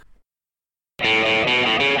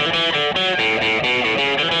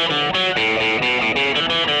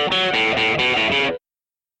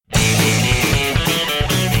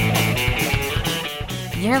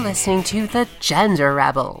listening to The Gender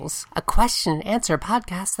Rebels, a question and answer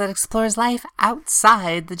podcast that explores life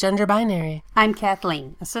outside the gender binary. I'm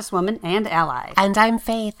Kathleen, a cis woman and ally. And I'm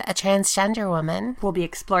Faith, a transgender woman. We'll be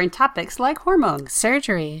exploring topics like hormones,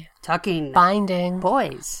 surgery, tucking, binding,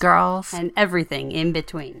 boys, girls, and everything in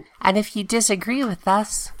between. And if you disagree with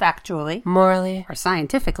us, factually, morally, or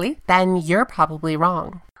scientifically, then you're probably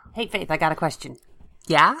wrong. Hey, Faith, I got a question.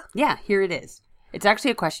 Yeah? Yeah, here it is. It's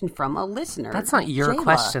actually a question from a listener. That's not your Jayla.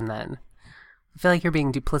 question, then. I feel like you're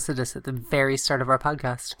being duplicitous at the very start of our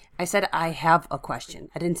podcast. I said I have a question.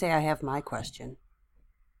 I didn't say I have my question.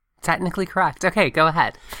 Technically correct. Okay, go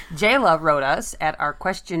ahead. Jayla wrote us at our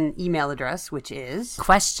question email address, which is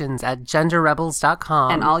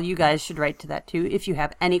questions@genderrebels.com. And all you guys should write to that, too, if you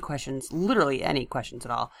have any questions, literally any questions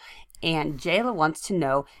at all. And Jayla wants to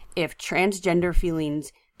know if transgender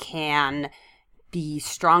feelings can be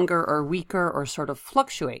stronger or weaker or sort of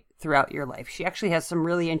fluctuate throughout your life. She actually has some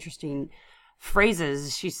really interesting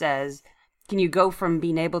phrases. She says, can you go from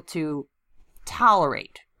being able to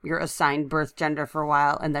tolerate your assigned birth gender for a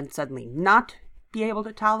while and then suddenly not be able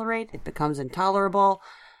to tolerate? It becomes intolerable.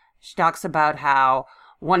 She talks about how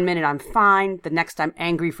 1 minute I'm fine, the next I'm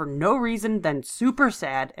angry for no reason, then super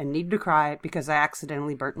sad and need to cry because I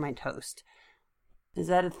accidentally burnt my toast. Is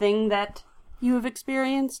that a thing that you have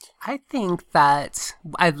experienced? I think that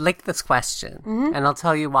I like this question, and I'll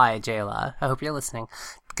tell you why, Jayla. I hope you're listening.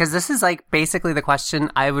 Because this is like basically the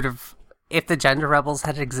question I would have, if the Gender Rebels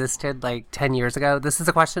had existed like 10 years ago, this is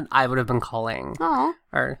a question I would have been calling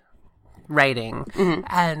or writing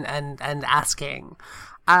and asking.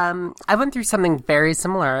 I went through something very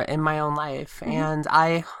similar in my own life, and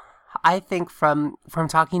I think from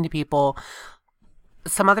talking to people,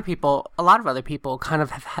 some other people, a lot of other people kind of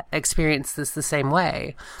have experienced this the same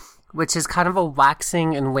way, which is kind of a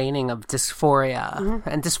waxing and waning of dysphoria.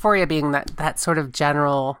 And dysphoria being that sort of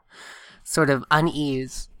general sort of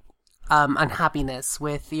unease, unhappiness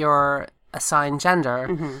with your assigned gender.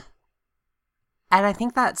 And I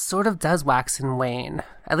think that sort of does wax and wane.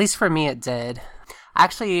 At least for me, it did.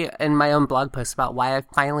 Actually, in my own blog post about why I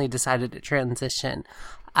finally decided to transition,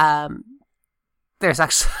 there's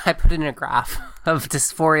actually, I put in a graph of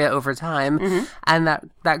dysphoria over time, and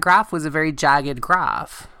that graph was a very jagged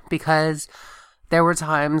graph because there were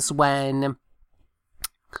times when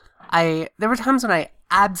I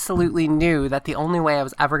absolutely knew that the only way I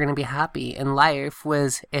was ever going to be happy in life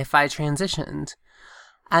was if I transitioned.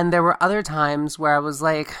 And there were other times where I was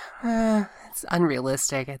like, it's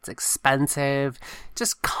unrealistic, it's expensive,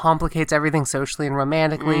 just complicates everything socially and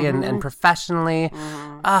romantically and professionally.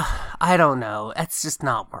 I don't know. It's just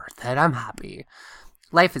not worth it. I'm happy.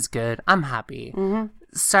 Life is good. I'm happy.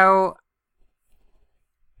 So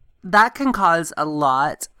that can cause a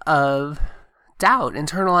lot of doubt,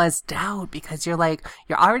 internalized doubt, because you're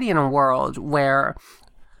already in a world where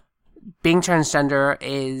being transgender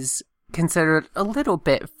is considered a little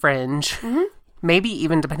bit fringe. Maybe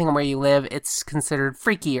even depending on where you live, it's considered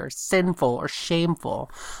freaky or sinful or shameful.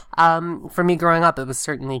 For me growing up, it was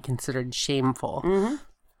certainly considered shameful.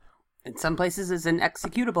 In some places, it's an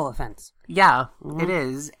executable offense. Yeah, it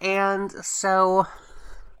is. And so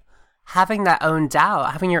having your own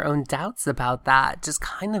doubts about that just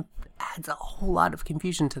kind of adds a whole lot of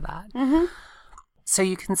confusion to that. So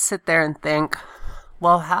you can sit there and think,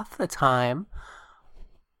 well, half the time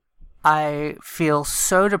I feel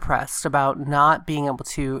so depressed about not being able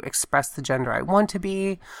to express the gender I want to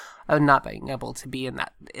be, of not being able to be in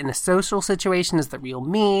a social situation as the real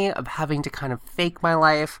me, of having to kind of fake my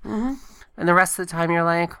life. And the rest of the time you're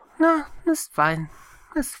like, no, this is fine.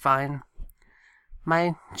 This is fine.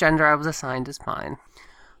 My gender I was assigned is fine.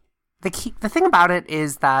 The thing about it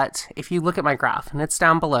is that if you look at my graph, and it's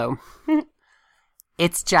down below,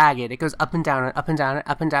 it's jagged. It goes up and down and up and down and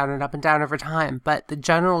up and down and up and down over time. But the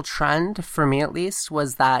general trend, for me at least,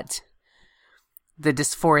 was that the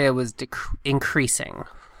dysphoria was increasing.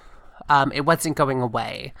 It wasn't going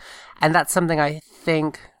away. And that's something I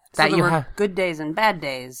think that you have good days and bad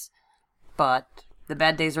days, but the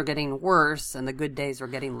bad days are getting worse and the good days are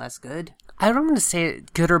getting less good. I don't want to say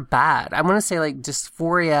good or bad. I want to say like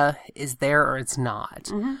dysphoria is there or it's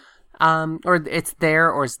not. Or it's there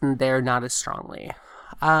or it's there not as strongly.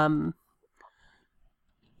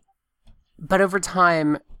 But over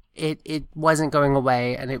time, it wasn't going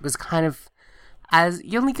away, and it was kind of, as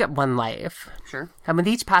you only get one life. Sure. And with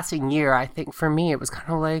each passing year, I think for me, it was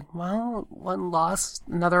kind of like, well,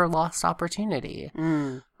 another lost opportunity.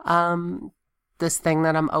 This thing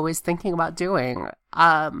that I'm always thinking about doing,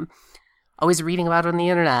 always reading about on the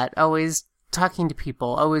internet, always talking to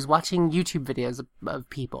people, always watching YouTube videos of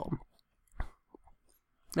people.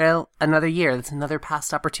 well, another year. That's another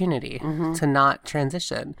past opportunity to not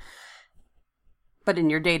transition. But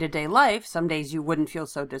in your day-to-day life, some days you wouldn't feel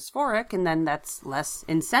so dysphoric, and then that's less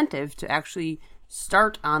incentive to actually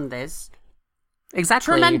start on this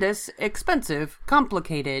tremendous, expensive,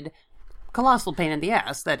 complicated, colossal pain in the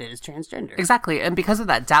ass that is transgender. Exactly. And because of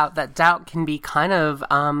that doubt can be kind of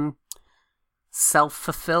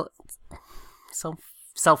self-fueling.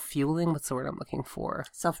 What's the word I'm looking for?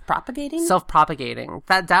 Self-propagating? Self-propagating.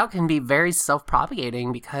 That doubt can be very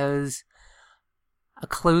self-propagating because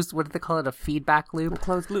what do they call it? A feedback loop? A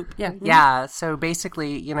closed loop, yeah. Yeah. So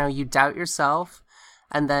basically, you doubt yourself,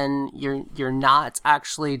 and then you're not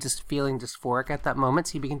actually just feeling dysphoric at that moment,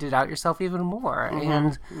 so you begin to doubt yourself even more.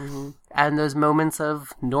 And those moments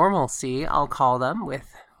of normalcy, I'll call them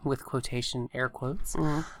with quotation air quotes,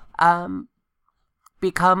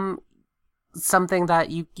 become something that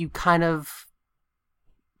you kind of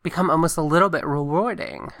become almost a little bit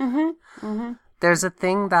rewarding. There's a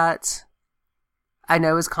thing that I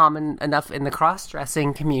know is common enough in the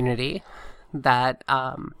cross-dressing community that,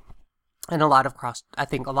 and I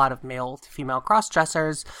think a lot of male to female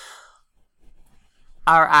cross-dressers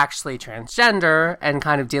are actually transgender and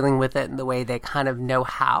kind of dealing with it in the way they kind of know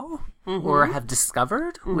how or have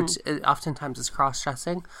discovered, which oftentimes is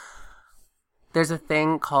cross-dressing. There's a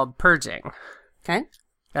thing called purging. Okay.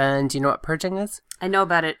 And do you know what purging is? I know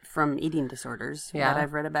about it from eating disorders that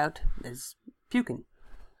I've read about is puking.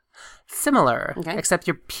 Similar, except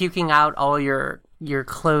you're puking out all your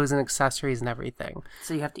clothes and accessories and everything.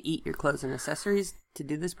 So you have to eat your clothes and accessories to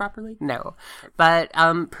do this properly? No. But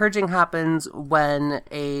purging happens when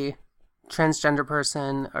a transgender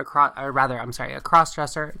person, a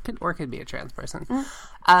cross-dresser, or could be a trans person,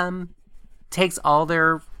 takes all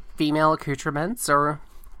their female accoutrements, or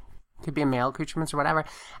could be a male accoutrements or whatever,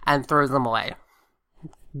 and throws them away.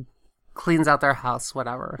 Cleans out their house,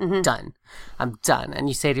 whatever. Done. I'm done. And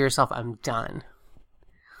you say to yourself, I'm done.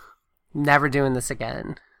 Never doing this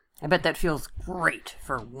again. I bet that feels great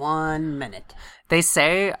for 1 minute. They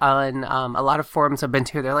say on a lot of forums I've been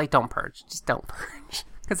to, they're like, don't purge. Just don't purge.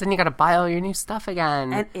 Because then you got to buy all your new stuff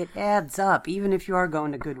again. And it adds up. Even if you are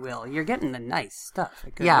going to Goodwill, you're getting the nice stuff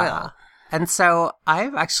at Goodwill. Yeah. And so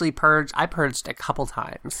I've actually purged. I purged a couple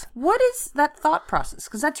times. What is that thought process?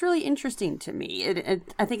 Because that's really interesting to me.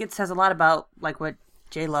 I think it says a lot about like what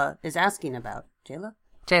Jayla is asking about. Jayla?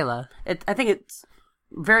 I think it's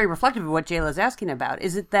very reflective of what Jayla is asking about.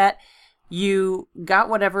 Is it that you got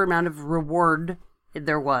whatever amount of reward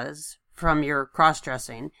there was from your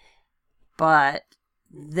cross-dressing, but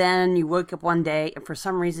then you woke up one day and for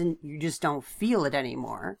some reason you just don't feel it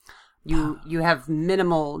anymore? You have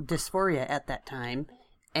minimal dysphoria at that time,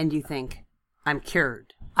 and you think, I'm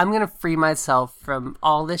cured. I'm going to free myself from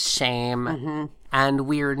all this shame and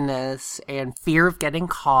weirdness and fear of getting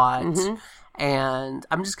caught, and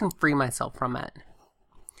I'm just going to free myself from it.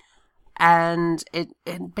 And it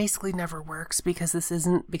basically never works because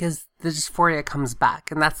the dysphoria comes back,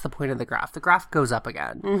 and that's the point of the graph. The graph goes up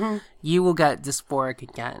again. You will get dysphoric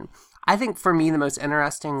again. I think for me the most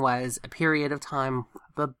interesting was a period of time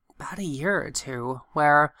about a year or two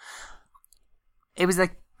where it was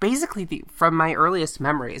like basically from my earliest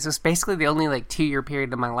memories, it was basically the only like 2-year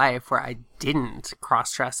period of my life where I didn't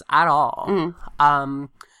cross-dress at all.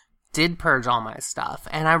 Did purge all my stuff,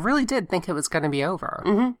 and I really did think it was going to be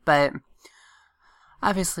over, but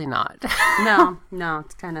obviously not. No,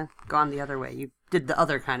 it's kind of gone the other way. You did the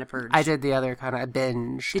other kind of purge. I did the other kind of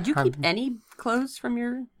binge. Did you keep any clothes from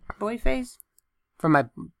your boy phase? From my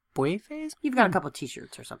boy phase? You've got a couple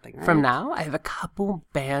t-shirts or something, right? From now? I have a couple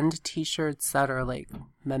band t-shirts that are like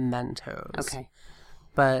mementos. Okay.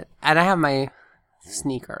 And I have my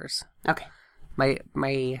sneakers. Okay.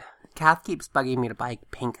 My Kath keeps bugging me to buy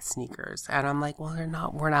pink sneakers, and I'm like, well, they're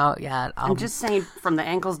not worn out yet. I'm just saying, from the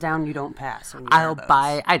ankles down, you don't pass. When you I'll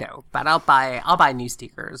buy new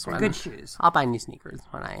sneakers. Good shoes. I'll buy new sneakers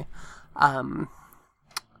when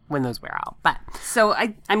those wear out. But so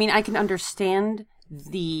I mean, I can understand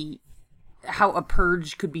how a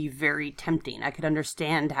purge could be very tempting. I could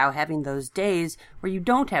understand how having those days where you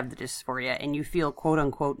don't have the dysphoria and you feel quote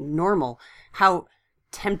unquote normal, how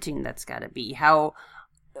tempting that's got to be, how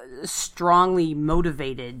strongly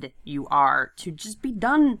motivated you are to just be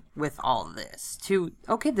done with all this,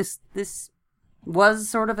 this was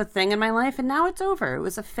sort of a thing in my life and now it's over. It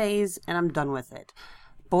was a phase and I'm done with it.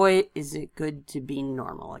 Boy, is it good to be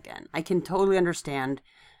normal again. I can totally understand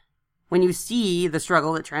when you see the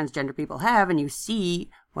struggle that transgender people have and you see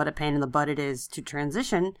what a pain in the butt it is to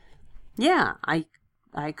transition. Yeah, I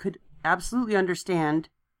could absolutely understand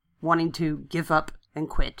wanting to give up and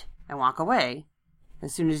quit and walk away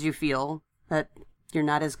as soon as you feel that you're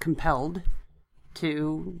not as compelled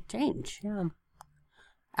to change. Yeah.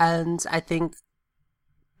 And I think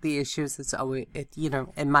the issue is it's always,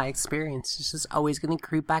 in my experience, it's just always going to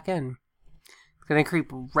creep back in. It's going to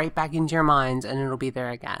creep right back into your mind, and it'll be there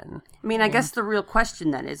again. I mean, I guess the real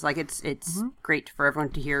question then is, like, it's great for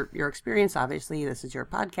everyone to hear your experience. Obviously, this is your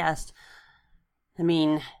podcast. I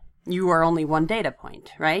mean, you are only one data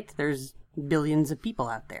point, right? There's billions of people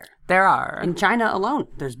out there. There are. In China alone,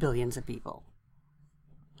 there's billions of people.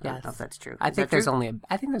 Yes. I don't know if that's true. I think there's like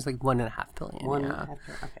 1.5 billion. 1.5 billion.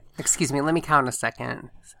 Okay. Excuse me, let me count a second.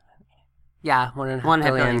 Yeah, 1.5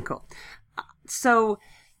 billion. Cool. So,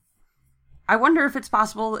 I wonder if it's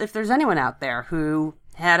possible, if there's anyone out there who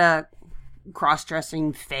had a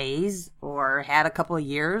cross-dressing phase or had a couple of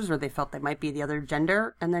years where they felt they might be the other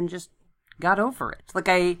gender and then just got over it. Like,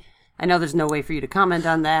 I know there's no way for you to comment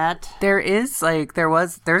on that. There's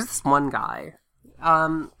this one guy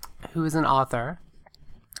who is an author.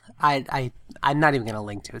 I'm not even going to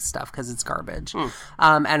link to his stuff because it's garbage.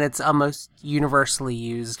 And it's almost universally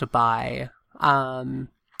used by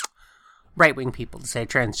right-wing people to say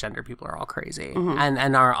transgender people are all crazy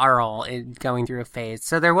and are all going through a phase.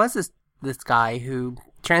 So there was this guy who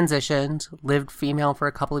transitioned, lived female for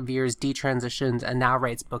a couple of years, detransitioned, and now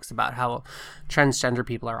writes books about how transgender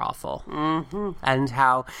people are awful. And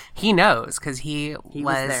how he knows because he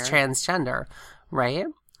was transgender, right?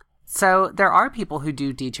 So there are people who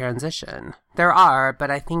do detransition. There are, but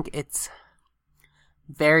I think it's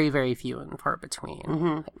very, very few and far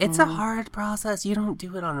between. It's a hard process. You don't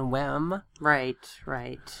do it on a whim. Right.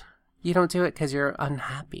 You don't do it because you're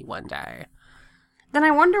unhappy one day. Then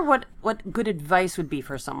I wonder what good advice would be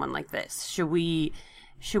for someone like this. Should we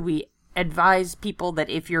advise people that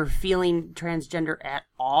if you're feeling transgender at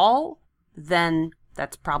all, then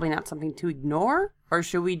that's probably not something to ignore? Or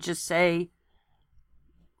should we just say,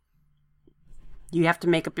 you have to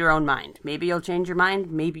make up your own mind. Maybe you'll change your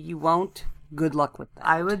mind. Maybe you won't. Good luck with that.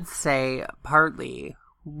 I would say partly,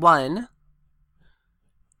 one,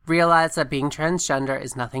 realize that being transgender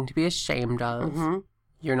is nothing to be ashamed of.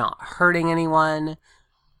 You're not hurting anyone.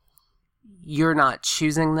 You're not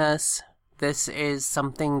choosing this. This is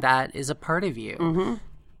something that is a part of you.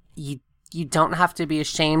 You don't have to be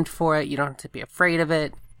ashamed for it. You don't have to be afraid of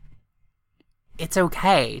it. It's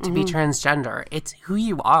okay to be transgender. It's who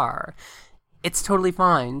you are. It's totally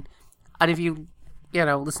fine. And if you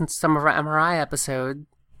listen to some of our MRI episode,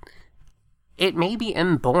 it may be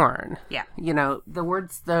inborn. Yeah.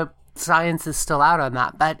 The science is still out on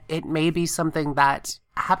that, but it may be something that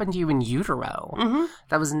happened to you in utero.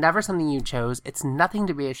 That was never something you chose. It's nothing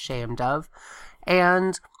to be ashamed of.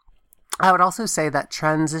 And I would also say that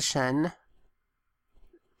transition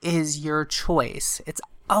is your choice. It's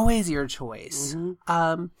always your choice.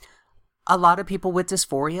 A lot of people with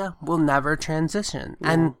dysphoria will never transition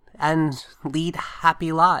and lead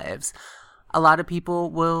happy lives. A lot of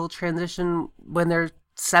people will transition when they're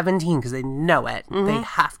 17 because they know it. They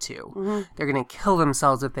have to. They're going to kill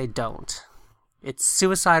themselves if they don't. It's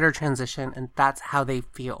suicide or transition, and that's how they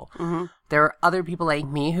feel. There are other people like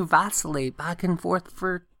me who vacillate back and forth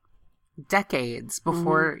for decades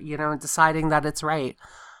before, deciding that it's right.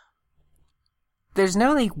 There's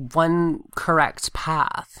no one correct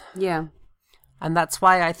path. Yeah. And that's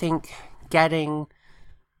why I think getting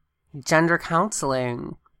gender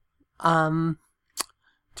counseling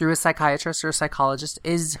through a psychiatrist or a psychologist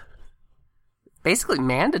is basically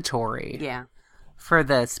mandatory. Yeah. For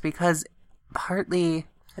this, because partly,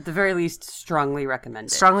 at the very least, strongly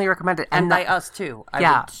recommended. Strongly recommended. And by us too. I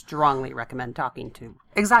would strongly recommend talking to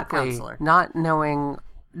a counselor. Not knowing,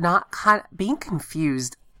 being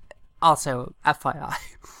confused. Also, FYI,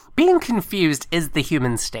 being confused is the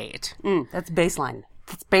human state. That's baseline.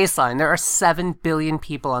 That's baseline. There are 7 billion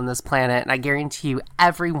people on this planet, and I guarantee you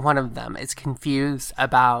every one of them is confused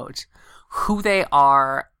about who they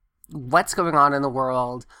are, what's going on in the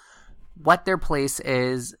world, what their place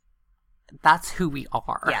is. That's who we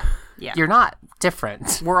are. Yeah. You're not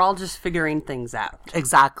different. We're all just figuring things out.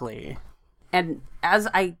 Exactly. And as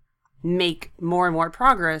I make more and more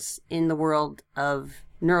progress in the world of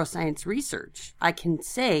neuroscience research, I can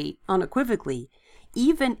say unequivocally,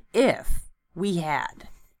 even if we had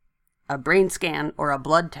a brain scan or a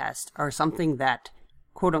blood test or something that,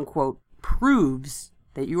 quote unquote, proves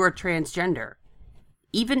that you are transgender,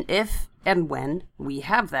 even if and when we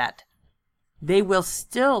have that, they will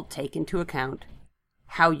still take into account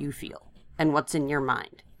how you feel and what's in your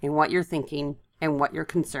mind and what you're thinking and what your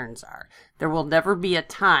concerns are. There will never be a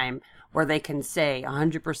time where they can say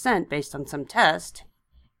 100% based on some test,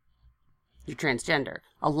 you're transgender.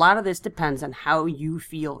 A lot of this depends on how you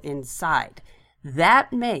feel inside.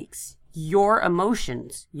 That makes your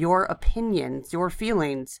emotions, your opinions, your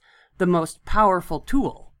feelings the most powerful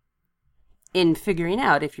tool in figuring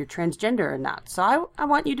out if you're transgender or not. So I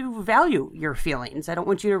want you to value your feelings. I don't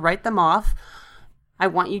want you to write them off. I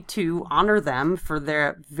want you to honor them for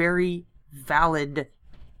their very valid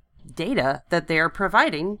data that they are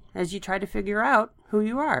providing as you try to figure out who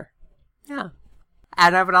you are. Yeah.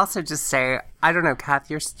 And I would also just say, I don't know, Kath,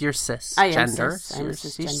 you're cisgender. I am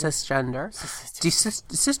cisgender. Cisgender. Do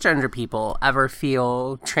cisgender people ever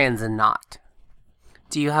feel trans and not?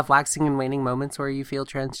 Do you have waxing and waning moments where you feel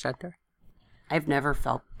transgender? I've never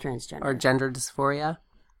felt transgender. Or gender dysphoria?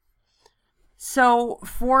 So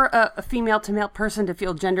for a female to male person to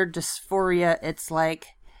feel gender dysphoria, it's like,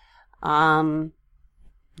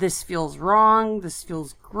 this feels wrong, this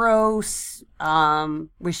feels gross,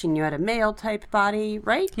 wishing you had a male type body,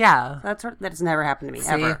 right? Yeah. That's never happened to me,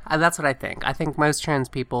 ever. That's what I think. I think most trans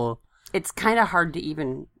people... It's kind of hard to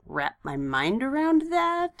even wrap my mind around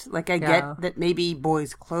that. Like, I get that maybe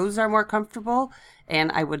boys' clothes are more comfortable,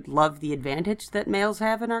 and I would love the advantage that males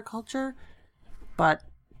have in our culture, but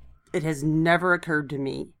it has never occurred to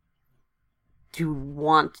me to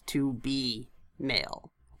want to be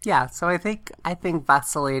male. Yeah, so I think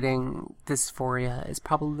vacillating dysphoria is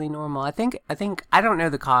probably normal. I think I don't know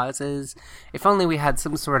the causes. If only we had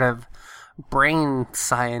some sort of brain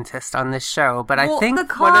scientist on this show, but I think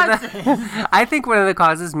I think one of the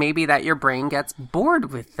causes may be that your brain gets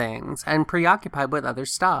bored with things and preoccupied with other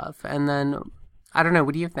stuff. And then I don't know,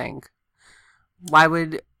 what do you think?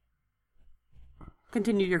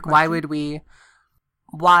 Continue your question.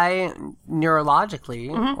 Why neurologically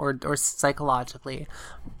or psychologically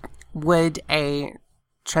would a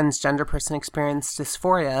transgender person experience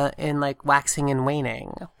dysphoria in like waxing and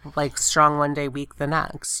waning, like strong one day, weak the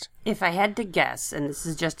next? If I had to guess, and this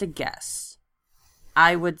is just a guess,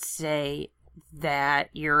 I would say that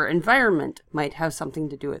your environment might have something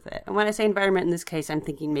to do with it. And when I say environment in this case, I'm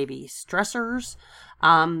thinking maybe stressors.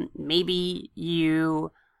 Maybe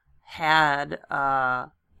you had...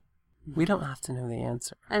 We don't have to know the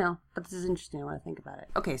answer. I know, but this is interesting. I want to think about it.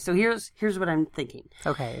 Okay, so here's what I'm thinking.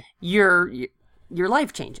 Okay. Your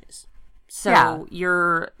life changes. So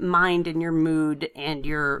your mind and your mood and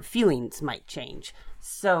your feelings might change.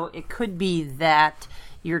 So it could be that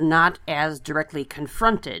you're not as directly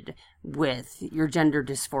confronted with your gender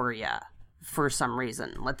dysphoria for some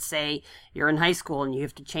reason. Let's say you're in high school and you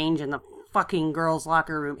have to change in the fucking girls'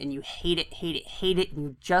 locker room and you hate it, and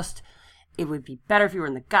you just... It would be better if you were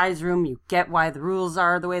in the guys' room. You get why the rules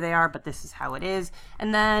are the way they are, but this is how it is.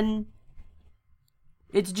 And then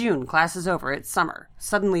it's June, class is over, it's summer.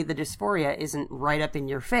 Suddenly the dysphoria isn't right up in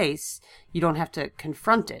your face. You don't have to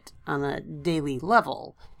confront it on a daily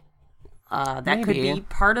level. That could be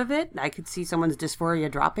part of it. I could see someone's dysphoria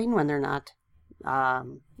dropping when they're not,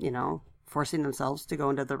 forcing themselves to go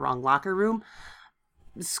into the wrong locker room.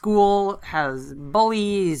 School has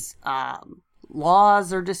bullies,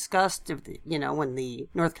 laws are discussed. When the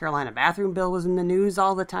North Carolina bathroom bill was in the news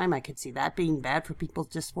all the time, I could see that being bad for people's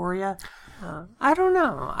dysphoria. I don't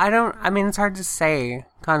know. I mean, it's hard to say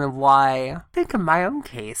kind of why. I think in my own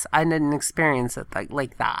case, I didn't experience it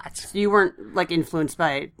like that. So you weren't like influenced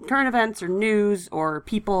by current events or news or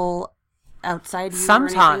people outside you?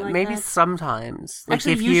 Sometimes, like maybe that? Sometimes. Like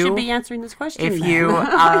actually, you should be answering this question. If then. you,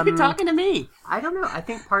 you're talking to me. I don't know. I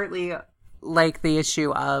think partly like the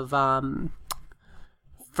issue of,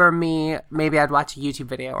 for me, maybe I'd watch a YouTube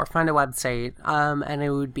video or find a website, and it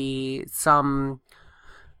would be some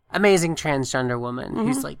amazing transgender woman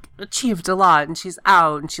who's like achieved a lot and she's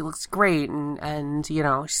out and she looks great and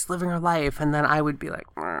she's living her life, and then I would be like,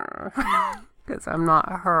 because I'm not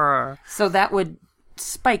her. So that would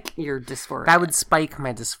spike your dysphoria. That would spike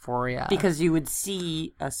my dysphoria. Because you would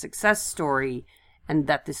see a success story and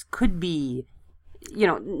that this could be...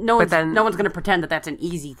 no one's going to pretend that that's an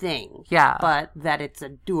easy thing. Yeah. But that it's a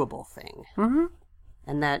doable thing. Mm-hmm.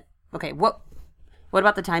 And that, okay, what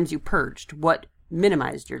about the times you purged? What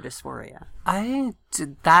minimized your dysphoria? I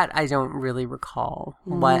don't really recall.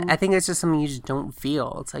 What I think it's just something you just don't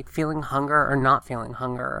feel. It's like feeling hunger or not feeling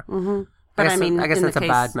hunger. Mm-hmm. But I guess that's a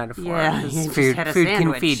bad metaphor. Yeah, food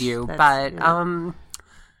can feed you. But, I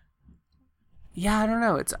don't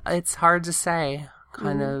know. It's hard to say.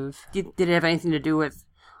 Kind of. Did it have anything to do with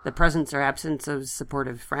the presence or absence of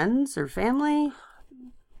supportive friends or family?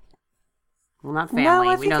 Well, not family. No,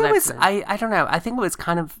 I think it was. I don't know. I think it was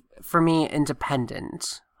kind of, for me,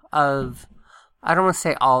 independent of. I don't want to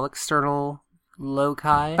say all external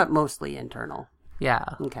loci, but mostly internal. Yeah.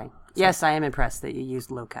 Okay. Yes, I am impressed that you used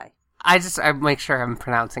loci. I make sure I'm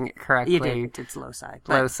pronouncing it correctly. You didn't. It's loci.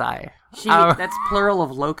 Loci. That's plural of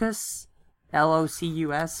locus.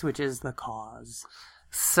 LOCUS, which is the cause.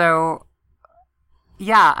 So,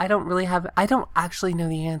 yeah, I don't actually know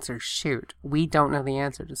the answer. Shoot. We don't know the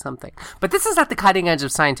answer to something. But this is at the cutting edge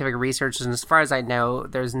of scientific research, and as far as I know,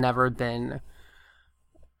 there's never been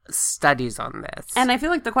studies on this. And I feel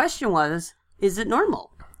like the question was, is it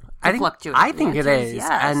normal? I think it is.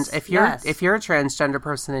 Yes. And if you're a transgender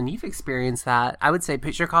person and you've experienced that, I would say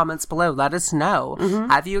put your comments below. Let us know.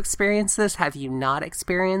 Mm-hmm. Have you experienced this? Have you not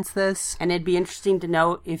experienced this? And it'd be interesting to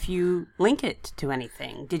know if you link it to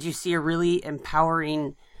anything. Did you see a really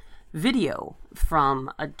empowering video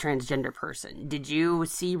from a transgender person? Did you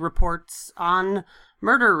see reports on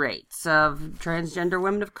murder rates of transgender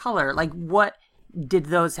women of color? Like, what did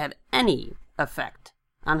those have any effect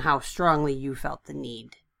on how strongly you felt the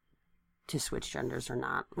need to switch genders or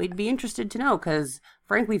not? We'd be interested to know, because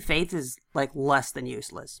frankly, faith is like less than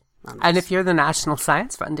useless. And if you're the National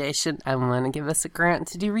Science Foundation and want to give us a grant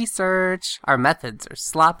to do research, our methods are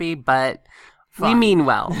sloppy, but we mean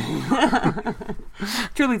well.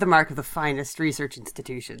 Truly the mark of the finest research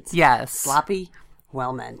institutions. Yes. Sloppy,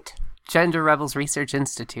 well meant. Gender Rebels Research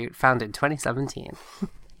Institute, founded in 2017.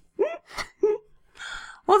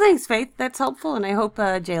 Well, thanks, Faith. That's helpful, and I hope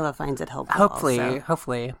Jayla finds it helpful.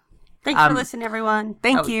 Hopefully. Thanks for listening, everyone.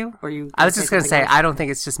 Thank you. I was just going to say, I don't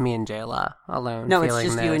think it's just me and Jayla alone. No, it's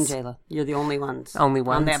just you and Jayla. You're the only ones. On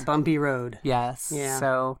that bumpy road. Yes. Yeah.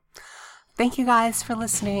 So, thank you guys for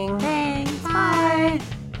listening. Thanks. Bye.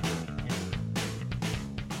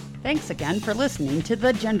 Thanks again for listening to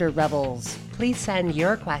The Gender Rebels. Please send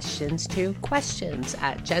your questions to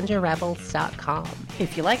questions@genderrebels.com.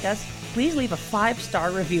 If you like us, please leave a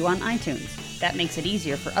 5-star review on iTunes. That makes it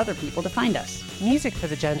easier for other people to find us. Music for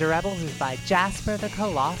The Gender Rebels is by Jasper the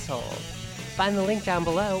Colossal. Find the link down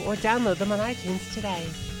below or download them on iTunes today.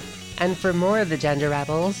 And for more of The Gender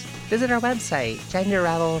Rebels, visit our website,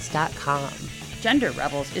 genderrebels.com. Gender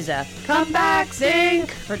Rebels is a Come Back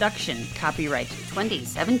Zinc production. Copyright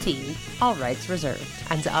 2017. All rights reserved.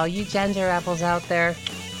 And to all you gender rebels out there,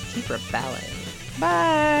 keep rebelling.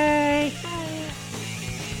 Bye.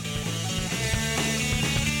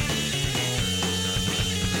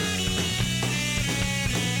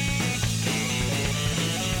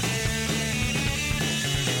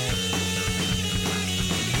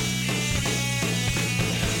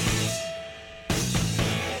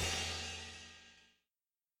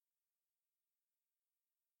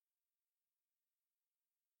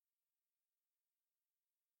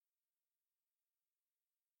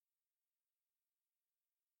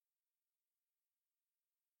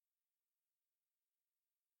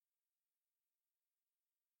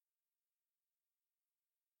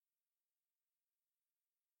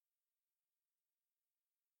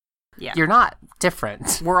 Yeah. You're not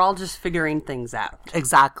different. We're all just figuring things out.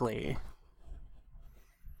 Exactly.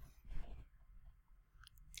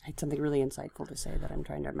 I had something really insightful to say that I'm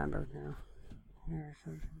trying to remember now.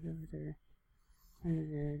 Let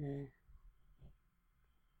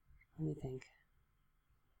me think.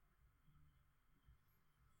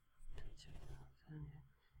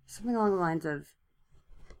 Something along the lines of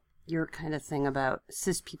your kind of thing about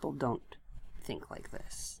cis people don't think like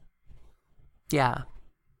this. Yeah.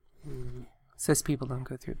 Cis people don't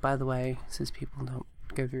go through. By the way, cis people don't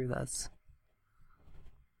go through this.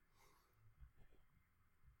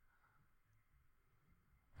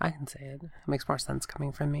 I can say it. It makes more sense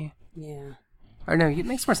coming from me. Yeah. Or no, it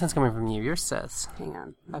makes more sense coming from you. You're cis. Hang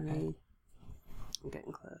on. Okay. I'm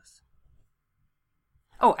getting close.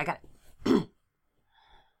 Oh, I got it.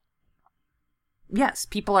 Yes,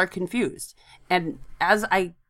 people are confused. And as I